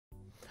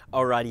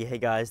Alrighty, hey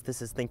guys,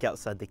 this is Think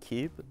Outside the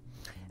Cube,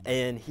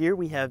 and here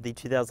we have the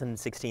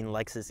 2016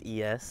 Lexus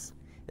ES.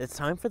 It's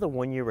time for the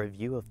 1-year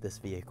review of this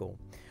vehicle.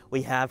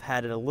 We have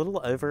had it a little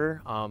over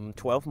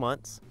 12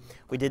 months.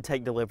 We did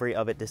take delivery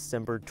of it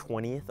December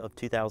 20th of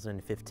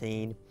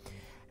 2015,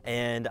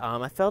 and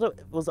I felt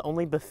it was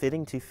only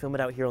befitting to film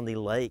it out here on the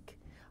lake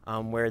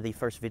where the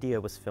first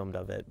video was filmed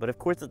of it. But of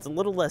course it's a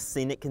little less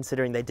scenic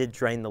considering they did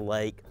drain the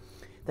lake.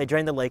 They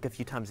drain the lake a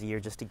few times a year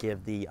just to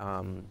give the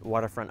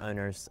waterfront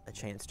owners a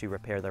chance to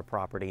repair their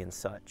property and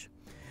such.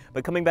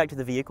 But coming back to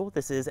the vehicle,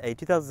 this is a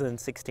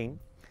 2016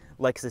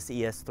 Lexus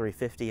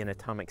ES350 in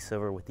atomic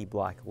silver with the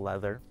black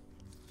leather.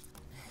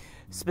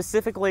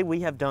 Specifically, we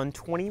have done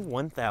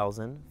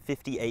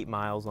 21,058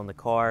 miles on the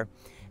car.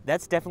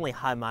 That's definitely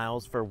high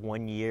miles for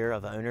 1 year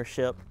of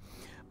ownership,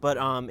 but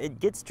it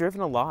gets driven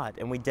a lot,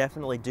 and we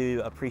definitely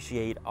do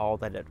appreciate all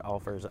that it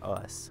offers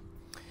us.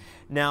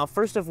 Now,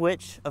 first of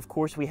which, of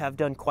course, we have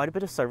done quite a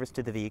bit of service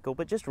to the vehicle,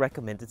 but just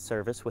recommended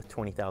service with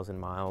 20,000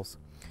 miles.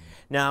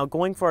 Now,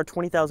 going for our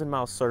 20,000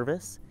 mile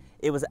service,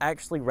 it was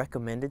actually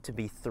recommended to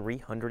be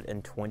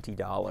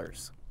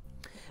 $320.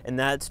 And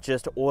that's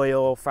just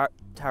oil,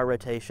 tire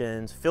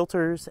rotations,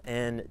 filters,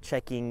 and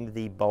checking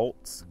the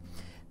bolts.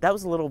 That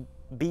was a little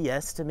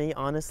BS to me,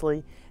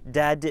 honestly.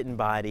 Dad didn't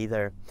buy it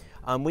either.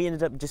 We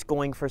ended up just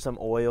going for some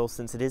oil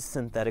since it is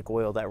synthetic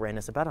oil. That ran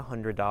us about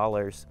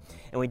 $100,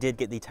 and we did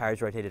get the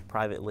tires rotated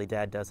privately.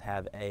 Dad does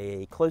have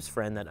a close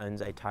friend that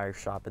owns a tire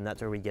shop, and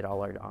that's where we get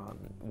all our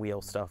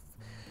wheel stuff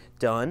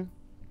done.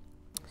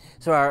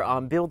 So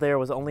our bill there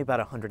was only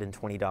about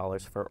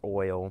 $120 for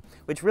oil,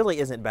 which really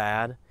isn't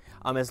bad.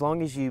 As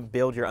long as you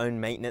build your own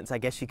maintenance, I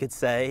guess you could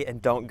say,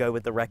 and don't go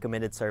with the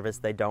recommended service,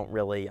 they don't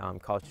really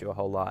cost you a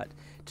whole lot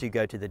to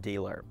go to the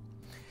dealer.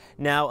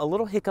 Now, a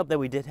little hiccup that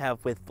we did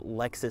have with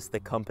Lexus, the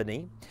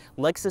company.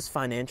 Lexus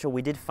Financial,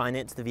 we did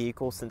finance the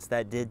vehicle since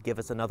that did give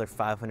us another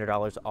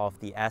 $500 off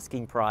the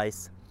asking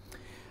price.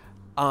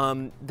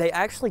 They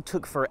actually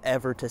took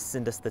forever to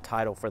send us the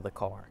title for the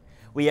car.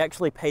 We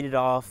actually paid it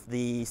off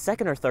the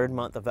second or third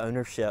month of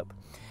ownership,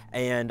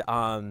 and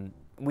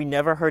we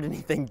never heard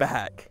anything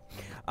back.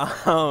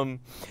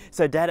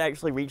 So Dad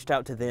actually reached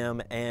out to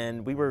them,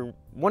 and we were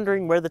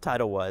wondering where the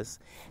title was.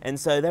 And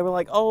so they were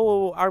like,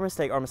 oh, our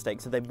mistake, our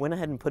mistake. So they went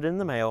ahead and put it in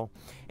the mail,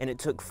 and it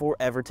took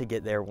forever to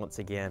get there once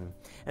again.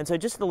 And so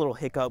just a little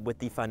hiccup with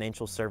the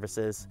financial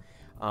services.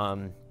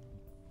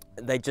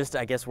 They just,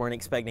 I guess, weren't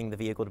expecting the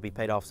vehicle to be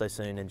paid off so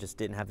soon and just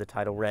didn't have the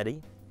title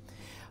ready.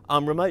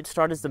 Remote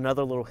start is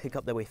another little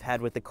hiccup that we've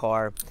had with the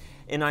car.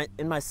 In my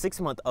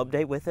 6-month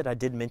update with it, I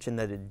did mention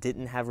that it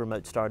didn't have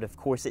remote start. Of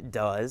course it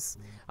does.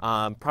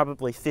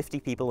 Probably 50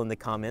 people in the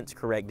comments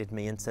corrected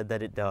me and said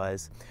that it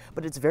does,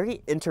 but it's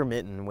very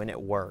intermittent when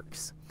it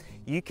works.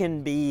 You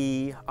can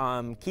be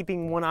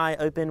keeping one eye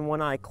open,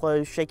 one eye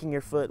closed, shaking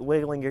your foot,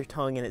 wiggling your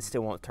tongue, and it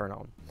still won't turn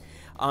on.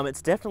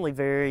 It's definitely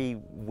very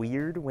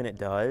weird when it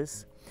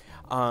does.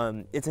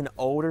 It's an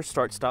older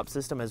start-stop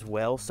system as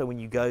well, so when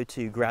you go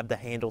to grab the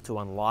handle to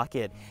unlock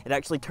it, it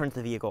actually turns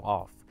the vehicle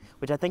off,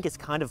 which I think is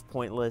kind of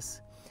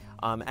pointless.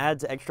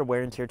 Adds extra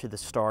wear and tear to the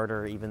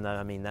starter, even though,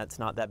 I mean, that's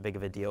not that big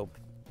of a deal.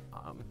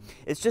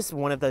 It's just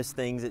one of those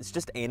things, it's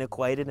just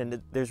antiquated,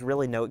 and there's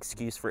really no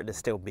excuse for it to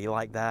still be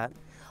like that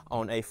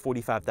on a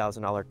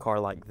 $45,000 car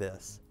like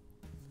this.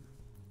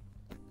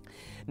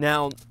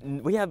 Now,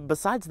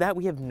 besides that,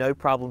 we have no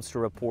problems to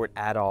report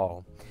at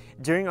all.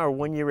 During our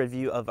 1-year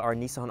review of our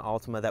Nissan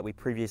Altima that we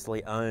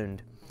previously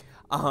owned,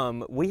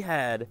 we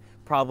had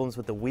problems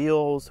with the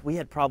wheels. We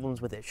had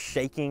problems with it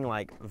shaking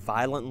like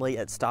violently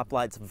at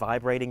stoplights,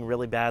 vibrating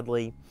really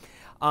badly.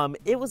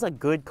 It was a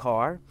good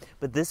car,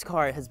 but this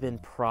car has been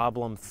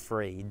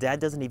problem-free. Dad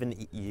doesn't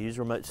even use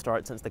remote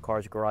start since the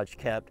car's garage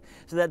kept,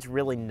 so that's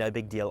really no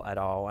big deal at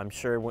all. I'm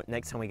sure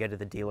next time we go to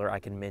the dealer, I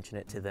can mention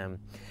it to them.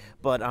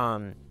 But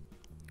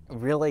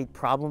really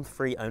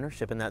problem-free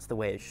ownership, and that's the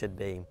way it should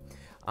be.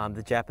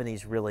 The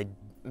Japanese really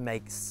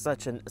make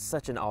such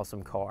an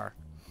awesome car.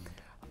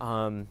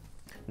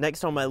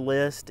 Next on my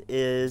list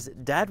is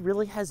Dad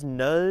really has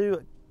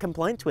no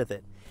complaints with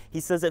it. He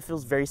says it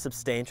feels very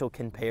substantial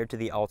compared to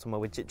the Altima,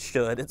 which it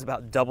should. It's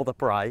about double the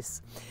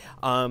price.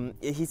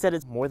 He said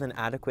it's more than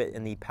adequate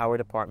in the power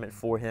department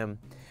for him.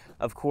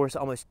 Of course,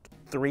 almost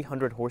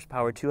 300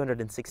 horsepower,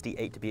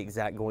 268 to be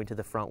exact, going to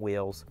the front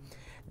wheels.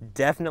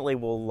 Definitely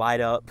will light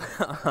up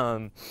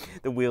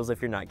the wheels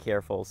if you're not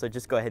careful. So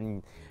just go ahead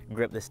and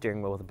grip the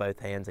steering wheel with both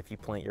hands if you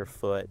plant your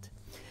foot.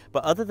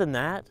 But other than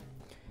that,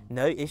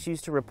 no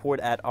issues to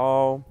report at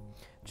all.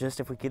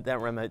 Just if we get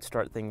that remote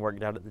start thing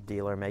worked out at the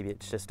dealer, maybe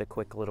it's just a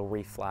quick little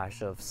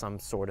reflash of some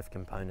sort of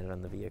component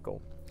on the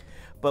vehicle.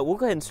 But we'll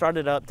go ahead and start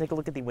it up, take a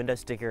look at the window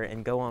sticker,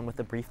 and go on with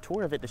a brief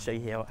tour of it to show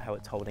you how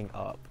it's holding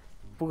up.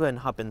 We'll go ahead and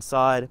hop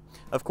inside.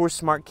 Of course,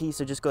 smart key,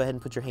 so just go ahead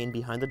and put your hand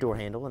behind the door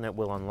handle and it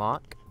will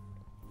unlock.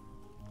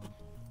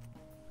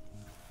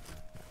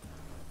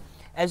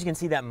 As you can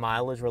see, that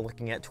mileage, we're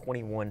looking at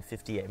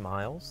 2158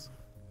 miles.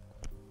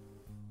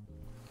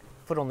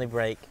 Foot on the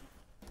brake,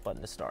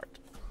 button to start.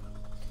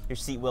 Your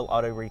seat wheel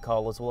auto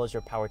recall, as well as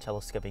your power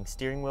telescoping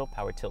steering wheel,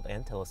 power tilt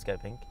and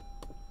telescoping.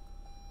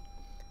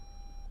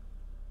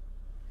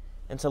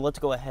 And so let's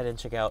go ahead and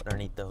check out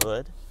underneath the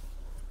hood.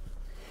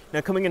 Now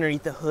coming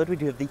underneath the hood, we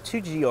do have the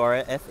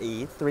 2GR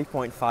FE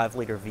 3.5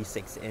 liter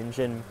V6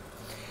 engine.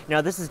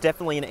 Now this is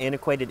definitely an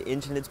antiquated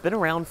engine. It's been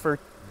around for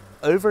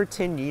over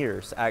 10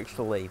 years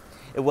actually.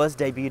 It was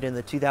debuted in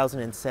the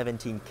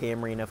 2017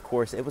 Camry, and of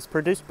course it was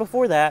produced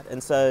before that,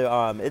 and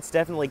so it's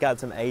definitely got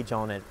some age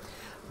on it.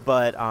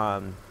 But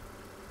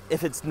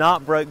if it's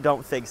not broke,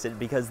 don't fix it,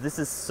 because this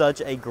is such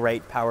a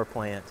great power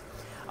plant.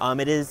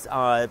 It is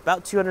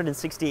about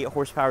 268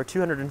 horsepower,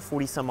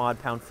 240 some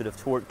odd pound-foot of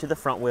torque to the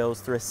front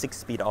wheels through a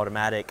 6-speed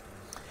automatic.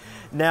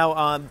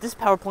 Now, this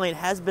power plant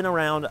has been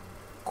around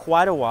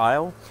quite a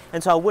while,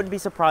 and so I wouldn't be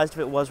surprised if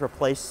it was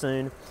replaced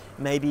soon,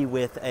 maybe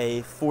with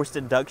a forced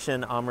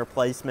induction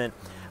replacement,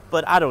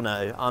 but I don't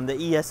know.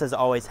 The ES has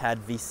always had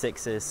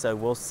V6s, so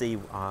we'll see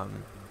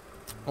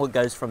what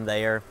goes from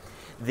there.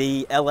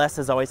 The LS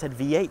has always had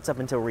V8s up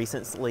until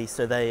recently,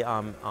 so they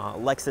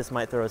Lexus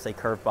might throw us a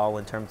curveball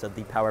in terms of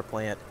the power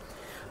plant.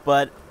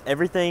 But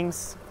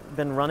everything's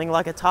been running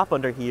like a top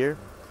under here.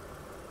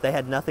 They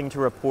had nothing to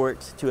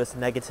report to us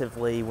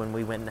negatively when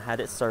we went and had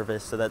it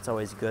serviced, so that's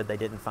always good. They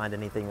didn't find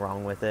anything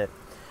wrong with it.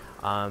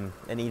 And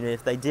even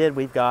if they did,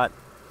 we've got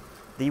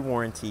the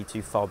warranty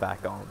to fall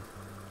back on.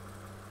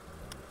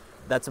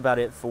 That's about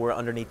it for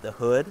underneath the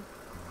hood.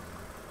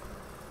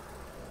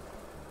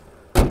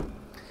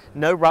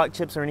 No rock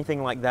chips or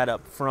anything like that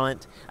up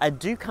front. I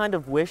do kind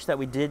of wish that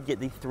we did get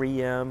the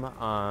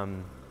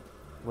 3M,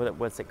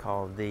 what's it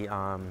called?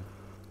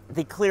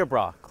 The clear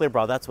bra,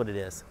 that's what it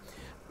is,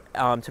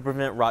 to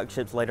prevent rock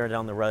chips later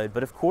down the road.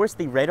 But of course,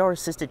 the radar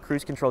assisted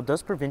cruise control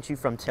does prevent you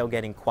from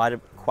tailgating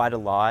quite a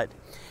lot.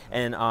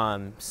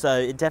 And so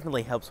it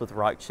definitely helps with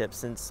rock chips,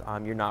 since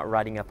you're not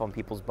riding up on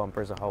people's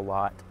bumpers a whole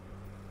lot.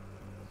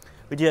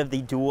 We do have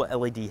the dual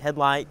LED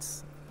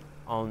headlights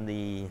on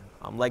the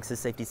Lexus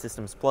Safety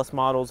Systems Plus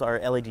models, our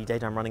LED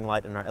daytime running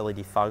light and our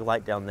LED fog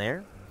light down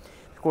there.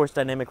 Of course,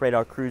 dynamic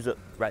radar cruise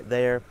right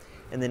there.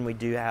 And then we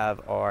do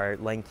have our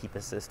lane keep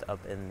assist up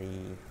in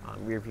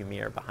the rear view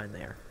mirror behind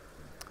there.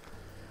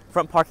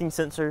 Front parking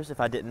sensors, if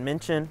I didn't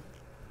mention.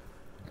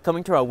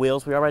 Coming to our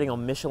wheels, we are riding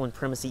on Michelin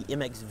Primacy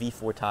MX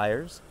V4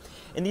 tires.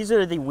 And these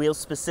are the wheels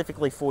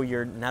specifically for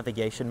your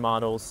navigation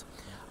models.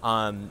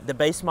 The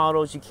base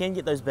models, you can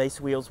get those base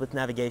wheels with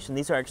navigation.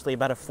 These are actually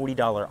about a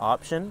 $40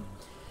 option,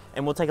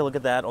 and we'll take a look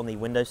at that on the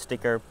window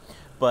sticker.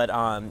 But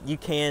you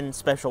can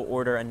special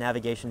order a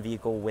navigation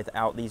vehicle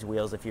without these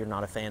wheels if you're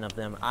not a fan of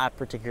them. I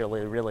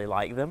particularly really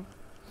like them.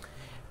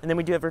 And then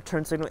we do have our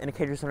turn signal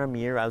indicators on our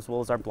mirror, as well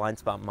as our blind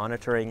spot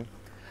monitoring.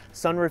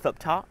 Sunroof up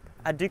top.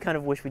 I do kind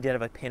of wish we did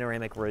have a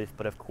panoramic roof,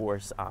 but of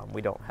course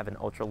we don't have an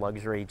ultra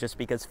luxury, just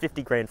because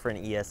 50 grand for an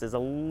ES is a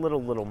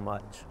little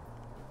much.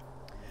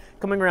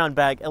 Coming around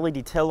back,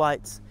 LED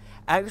taillights.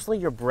 Actually,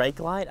 your brake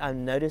light, I've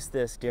noticed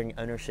this during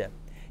ownership.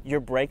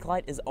 Your brake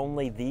light is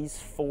only these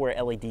 4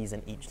 LEDs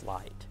in each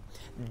light.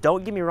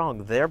 Don't get me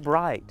wrong, they're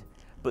bright,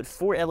 but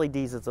 4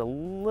 LEDs is a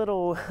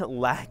little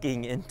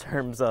lacking in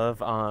terms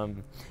of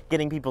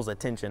getting people's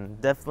attention.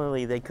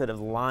 Definitely, they could have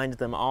lined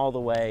them all the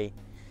way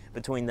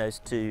between those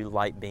 2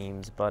 light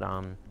beams, but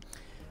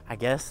I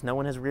guess no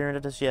one has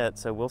rear-ended us yet,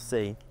 so we'll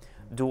see.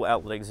 Dual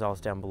outlet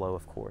exhaust down below,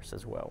 of course,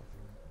 as well.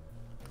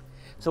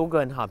 So we'll go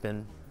ahead and hop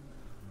in.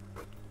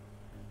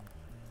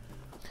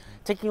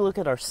 Taking a look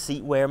at our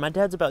seat wear, my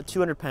dad's about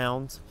 200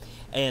 pounds,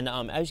 and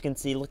as you can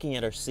see, looking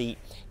at our seat,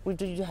 we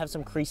do have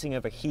some creasing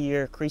over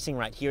here, creasing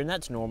right here, and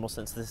that's normal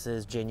since this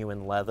is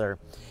genuine leather.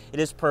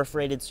 It is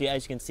perforated, so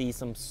as you can see,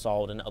 some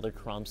salt and other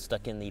crumbs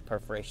stuck in the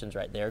perforations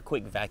right there. A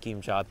quick vacuum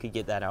job could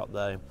get that out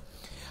though.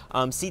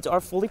 Seats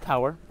are fully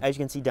power, as you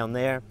can see down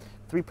there.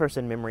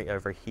 3-person memory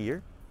over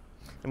here.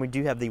 And we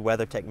do have the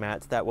WeatherTech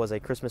mats. That was a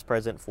Christmas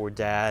present for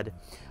Dad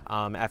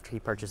after he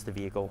purchased the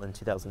vehicle in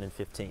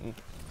 2015.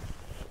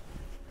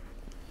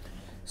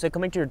 So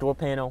coming to your door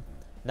panel,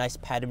 nice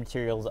padded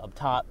materials up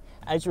top.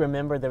 As you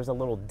remember, there was a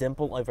little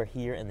dimple over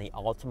here in the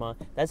Altima.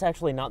 That's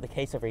actually not the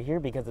case over here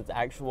because it's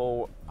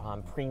actual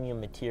premium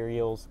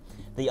materials.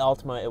 The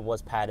Altima, it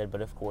was padded,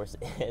 but of course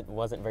it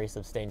wasn't very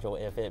substantial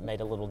if it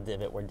made a little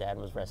divot where Dad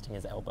was resting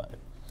his elbow.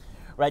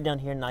 Right down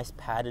here, nice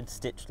padded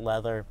stitched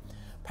leather.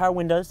 Power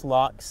windows,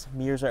 locks,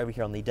 mirrors are over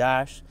here on the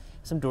dash,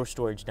 some door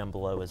storage down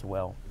below as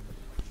well.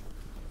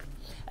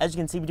 As you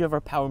can see, we do have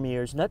our power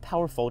mirrors, no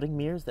power folding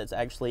mirrors. That's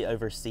actually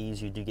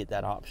overseas, you do get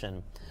that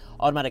option.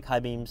 Automatic high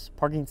beams,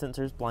 parking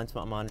sensors, blind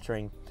spot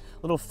monitoring,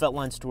 little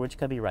Feltline storage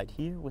cubby right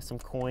here with some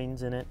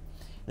coins in it.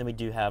 Then we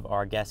do have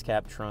our gas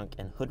cap, trunk,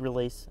 and hood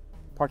release,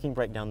 parking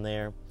brake down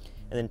there,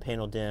 and then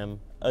panel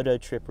dim, Odo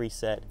trip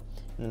reset,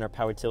 and then our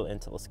power tilt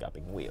and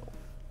telescoping wheel.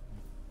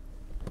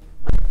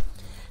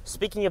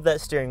 Speaking of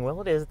that steering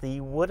wheel, it is the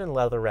wood and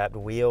leather wrapped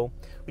wheel.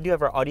 We do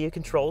have our audio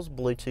controls,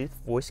 Bluetooth,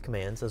 voice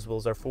commands, as well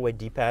as our 4-way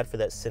D-pad for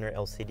that center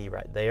LCD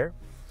right there.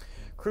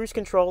 Cruise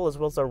control, as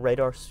well as our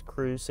radar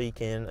cruise, so you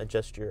can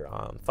adjust your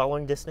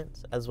following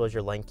distance, as well as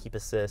your lane keep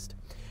assist.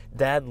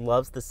 Dad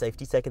loves the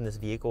safety tech in this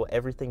vehicle.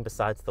 Everything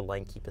besides the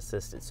lane keep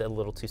assist, it's a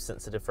little too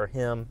sensitive for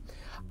him.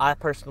 I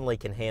personally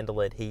can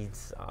handle it.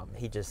 He's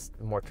just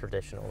more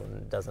traditional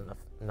and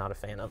not a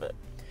fan of it.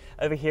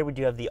 Over here we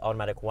do have the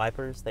automatic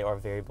wipers. They are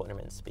variable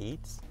intermittent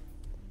speeds.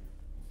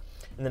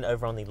 And then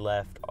over on the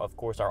left, of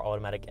course, our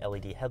automatic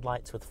LED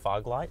headlights with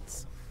fog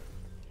lights.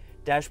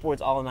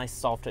 Dashboard's all a nice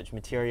soft touch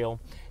material.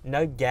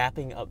 No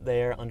gapping up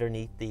there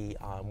underneath the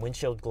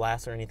windshield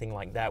glass or anything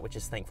like that, which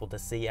is thankful to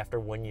see.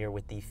 After 1 year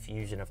with the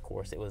Fusion, of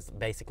course, it was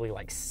basically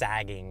like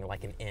sagging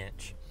like an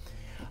inch.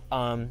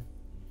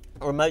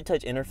 Remote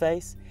touch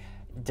interface.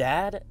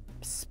 Dad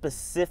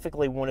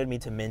specifically wanted me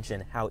to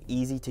mention how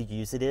easy to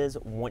use it is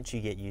once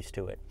you get used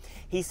to it.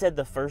 He said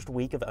the first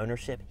week of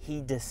ownership,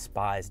 he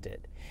despised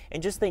it.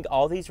 And just think,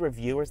 all these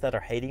reviewers that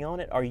are hating on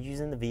it are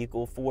using the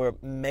vehicle for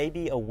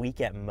maybe a week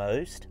at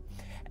most.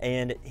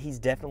 And he's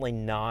definitely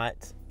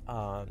not,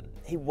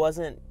 he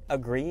wasn't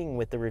agreeing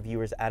with the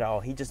reviewers at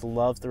all. He just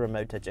loves the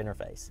remote touch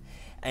interface.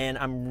 And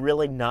I'm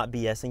really not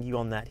BSing you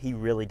on that. He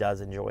really does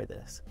enjoy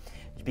this.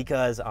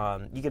 Because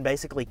you can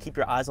basically keep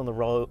your eyes on the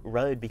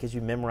road because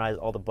you memorize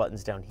all the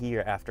buttons down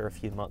here after a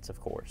few months,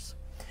 of course.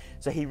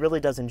 So he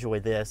really does enjoy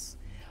this.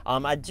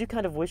 I do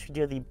kind of wish we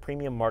did the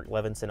premium Mark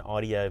Levinson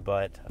audio,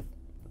 but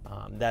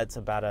that's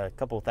about a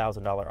couple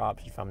 $1,000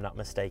 option if I'm not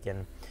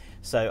mistaken.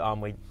 So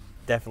we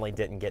definitely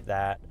didn't get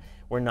that.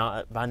 We're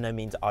not by no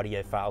means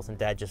audiophiles, and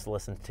Dad just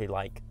listens to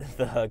like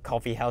the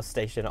coffee house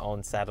station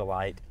on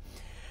satellite.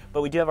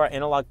 But we do have our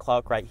analog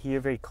clock right here,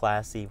 very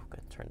classy. We're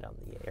going to turn down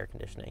the air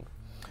conditioning.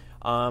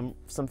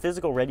 Some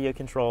physical radio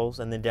controls,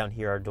 and then down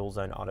here our dual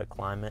zone auto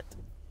climate.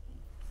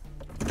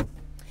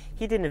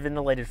 Heated and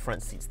ventilated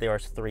front seats. There are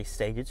 3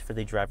 stages for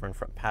the driver and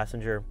front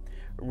passenger.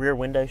 Rear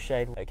window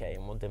shade. Okay,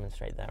 and we'll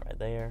demonstrate that right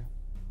there.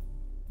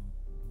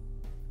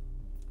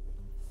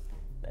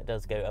 That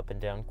does go up and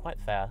down quite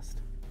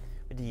fast.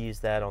 We do use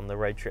that on the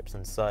road trips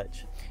and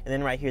such. And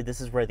then right here, this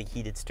is where the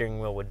heated steering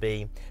wheel would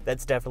be.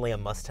 That's definitely a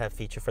must-have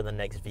feature for the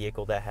next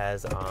vehicle that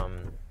has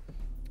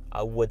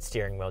a wood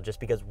steering wheel, just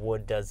because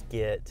wood does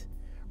get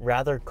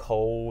rather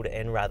cold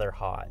and rather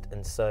hot,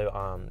 and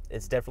so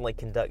it's definitely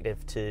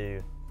conductive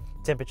to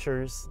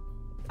temperatures.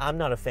 I'm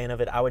not a fan of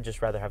it. I would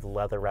just rather have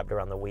leather wrapped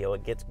around the wheel.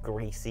 It gets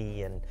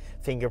greasy and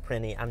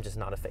fingerprinty. I'm just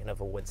not a fan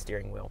of a wood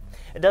steering wheel.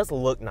 It does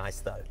look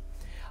nice though.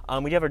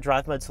 We do have our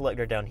drive mode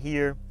selector down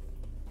here.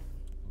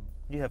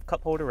 You have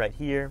cup holder right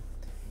here,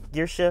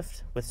 gear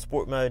shift with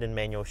sport mode and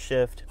manual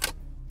shift,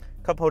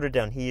 cup holder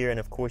down here, and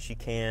of course you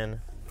can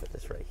put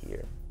this right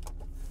here.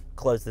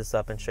 Close this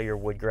up and show your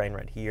wood grain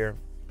right here.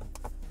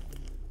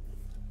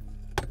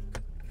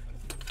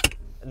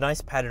 A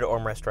nice padded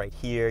armrest right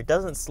here. It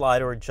doesn't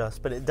slide or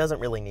adjust, but it doesn't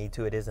really need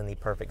to. It is in the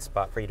perfect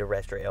spot for you to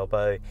rest your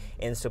elbow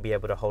and still be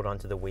able to hold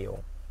onto the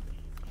wheel.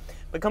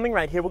 But coming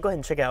right here, we'll go ahead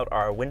and check out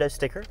our window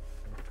sticker.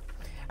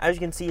 As you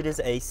can see, it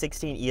is a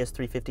 16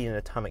 ES350 in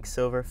atomic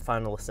silver.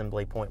 Final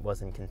assembly point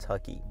was in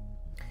Kentucky.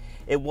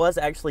 It was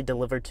actually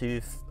delivered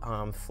to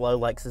Flo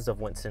Lexus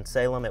of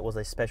Winston-Salem. It was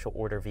a special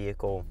order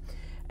vehicle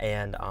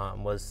and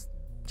was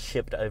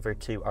shipped over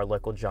to our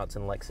local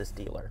Johnson Lexus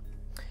dealer.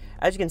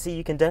 As you can see,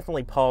 you can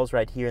definitely pause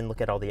right here and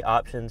look at all the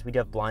options. We do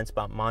have blind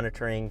spot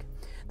monitoring,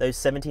 those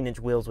 17-inch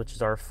wheels, which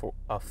is our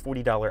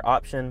 $40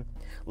 option,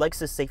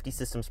 Lexus Safety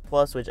Systems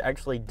Plus, which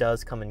actually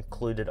does come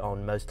included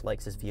on most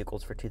Lexus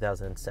vehicles for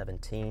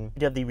 2017. We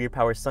do have the rear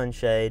power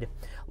sunshade,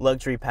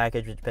 luxury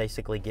package, which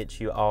basically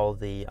gets you all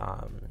the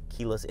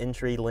keyless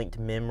entry, linked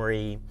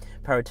memory,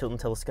 power tilt and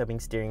telescoping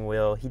steering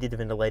wheel, heated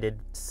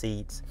ventilated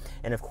seats,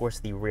 and of course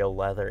the real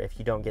leather. If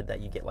you don't get that,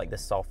 you get like the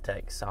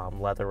Softex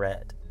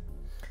leatherette.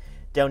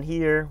 Down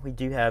here, we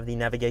do have the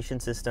navigation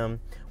system,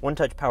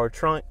 one-touch power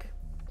trunk,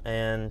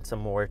 and some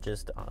more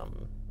just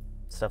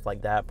stuff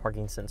like that,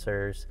 parking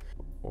sensors,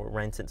 or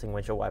rain sensing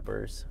windshield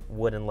wipers,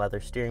 wood and leather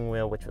steering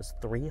wheel, which was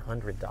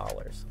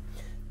 $300.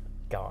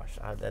 Gosh,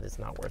 that is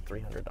not worth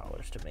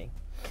 $300 to me.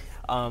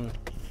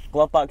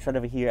 Glove box right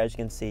over here, as you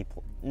can see,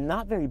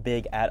 not very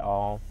big at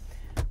all,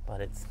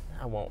 but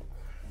I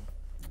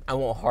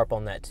won't harp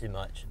on that too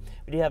much.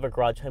 We do have a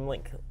garage home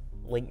link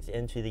linked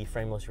into the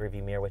frameless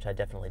rearview mirror, which I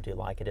definitely do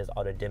like. It is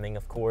auto dimming,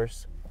 of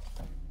course.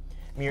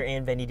 Mirror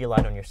and vanity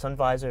light on your sun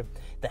visor.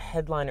 The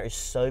headliner is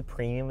so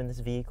premium in this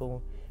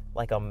vehicle,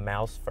 like a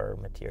mouse fur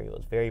material.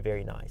 It's very,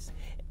 very nice.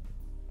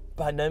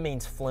 By no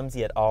means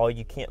flimsy at all.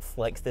 You can't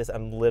flex this.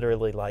 I'm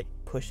literally like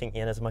pushing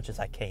in as much as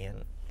I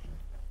can.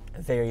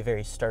 Very,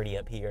 very sturdy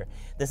up here.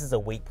 This is a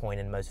weak point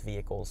in most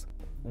vehicles.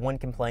 One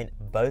complaint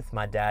both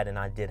my dad and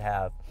I did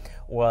have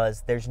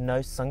was there's no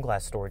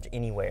sunglass storage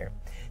anywhere.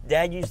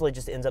 Dad usually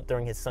just ends up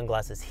throwing his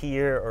sunglasses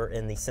here or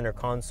in the center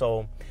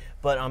console,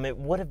 but it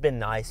would have been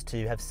nice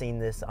to have seen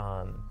this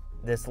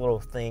this little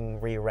thing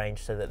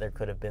rearranged so that there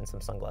could have been some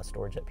sunglass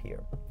storage up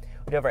here.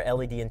 We have our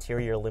LED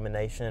interior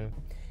illumination.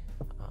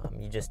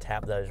 You just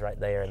tap those right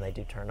there and they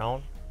do turn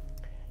on.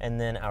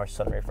 And then our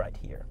sunroof right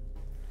here.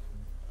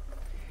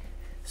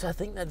 So I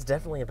think that's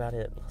definitely about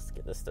it. Let's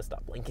get this to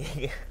stop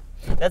blinking.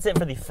 That's it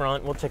for the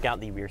front. We'll check out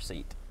the rear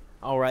seat.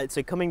 All right,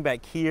 so coming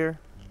back here,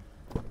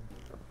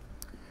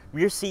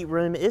 Rear seat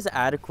room is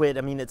adequate.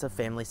 I mean, it's a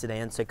family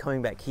sedan, so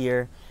coming back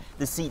here,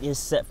 the seat is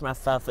set for my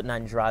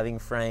 5'9" driving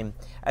frame.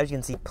 As you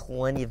can see,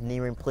 plenty of knee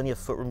room, plenty of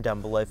foot room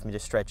down below for me to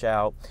stretch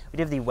out. We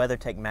do have the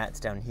WeatherTech mats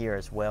down here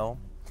as well.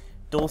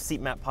 Dual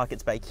seat mat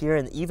pockets back here,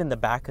 and even the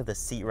back of the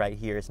seat right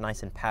here is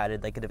nice and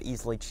padded. They could have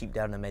easily cheaped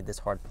out and made this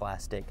hard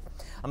plastic.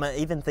 I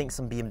even think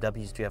some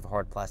BMWs do have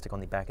hard plastic on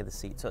the back of the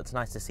seat, so it's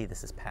nice to see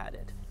this is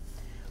padded.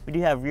 We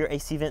do have rear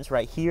AC vents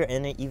right here,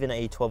 and even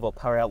a 12-volt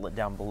power outlet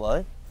down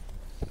below.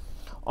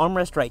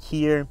 Armrest right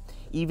here.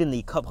 Even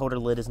the cup holder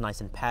lid is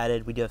nice and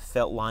padded. We do have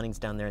felt linings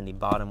down there in the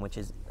bottom, which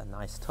is a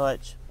nice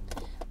touch.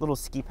 Little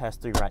ski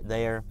pass-through right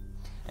there.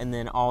 And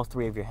then all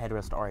three of your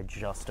headrests are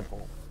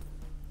adjustable.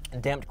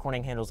 Damped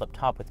Corning handles up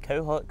top with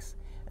co-hooks,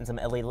 and some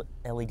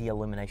LED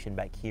illumination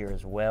back here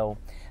as well.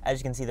 As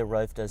you can see, the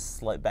roof does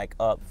slope back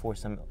up for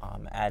some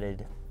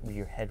added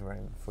rear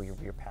headroom for your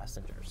rear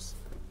passengers.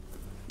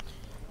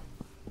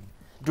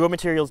 Door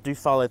materials do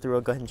follow through.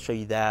 I'll go ahead and show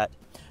you that.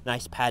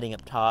 Nice padding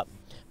up top.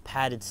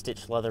 Padded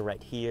stitched leather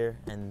right here,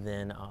 and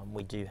then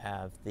we do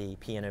have the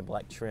piano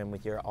black trim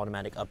with your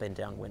automatic up and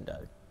down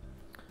window.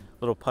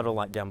 Little puddle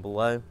light down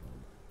below.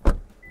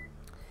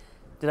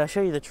 Did I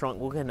show you the trunk?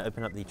 We'll go ahead and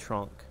open up the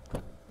trunk.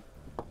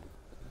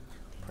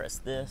 Press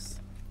this.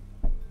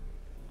 And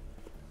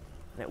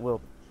it will,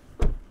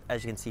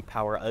 as you can see,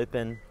 power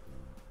open.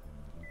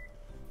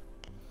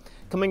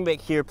 Coming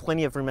back here,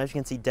 plenty of room. As you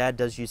can see, Dad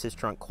does use his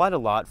trunk quite a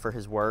lot for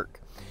his work.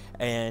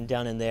 And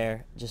down in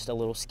there, just a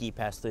little ski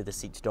pass through. The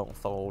seats don't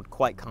fold.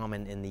 Quite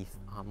common in the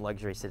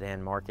luxury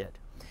sedan market.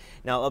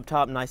 Now up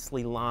top,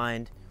 nicely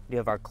lined, we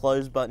have our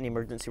close button,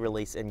 emergency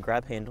release, and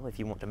grab handle if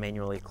you want to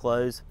manually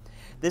close.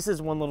 This is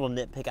one little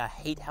nitpick. I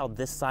hate how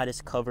this side is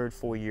covered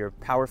for your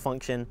power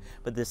function,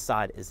 but this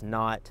side is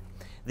not.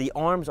 The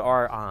arms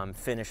are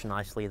finished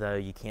nicely though.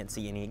 You can't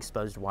see any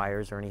exposed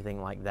wires or anything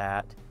like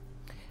that.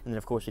 And then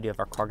of course we do have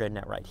our cargo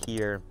net right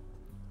here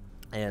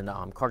and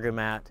cargo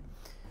mat.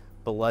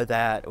 Below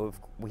that,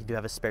 we do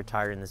have a spare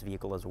tire in this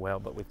vehicle as well,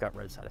 but we've got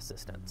roadside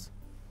assistance.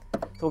 So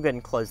we'll go ahead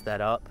and close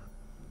that up.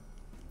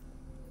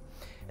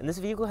 And this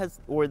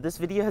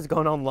video has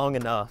gone on long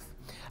enough.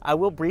 I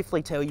will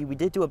briefly tell you, we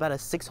did do about a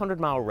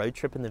 600-mile road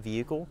trip in the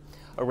vehicle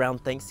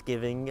around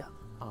Thanksgiving.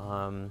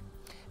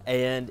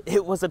 And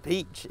it was a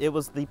peach. It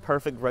was the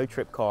perfect road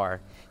trip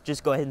car.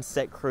 Just go ahead and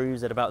set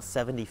cruise at about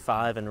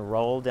 75 and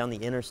roll down the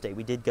interstate.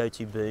 We did go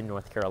to Boone,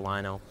 North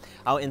Carolina.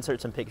 I'll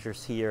insert some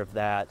pictures here of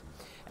that.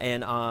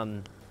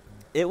 And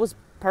it was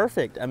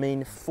perfect. I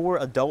mean, 4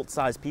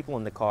 adult-sized people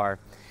in the car,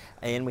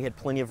 and we had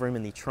plenty of room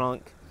in the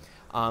trunk.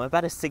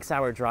 About a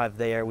 6-hour drive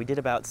there. We did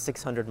about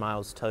 600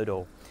 miles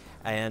total,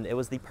 and it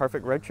was the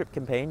perfect road trip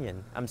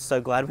companion. I'm so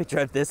glad we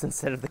drove this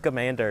instead of the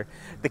Commander.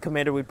 The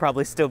Commander would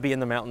probably still be in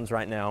the mountains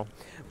right now.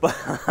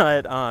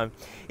 But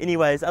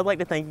anyways, I'd like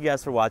to thank you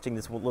guys for watching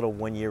this little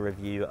 1-year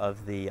review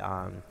of the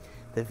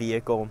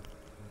vehicle.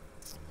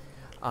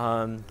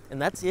 And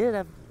that's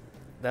it.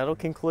 That'll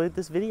conclude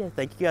this video.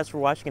 Thank you guys for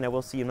watching, and I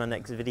will see you in my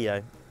next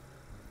video.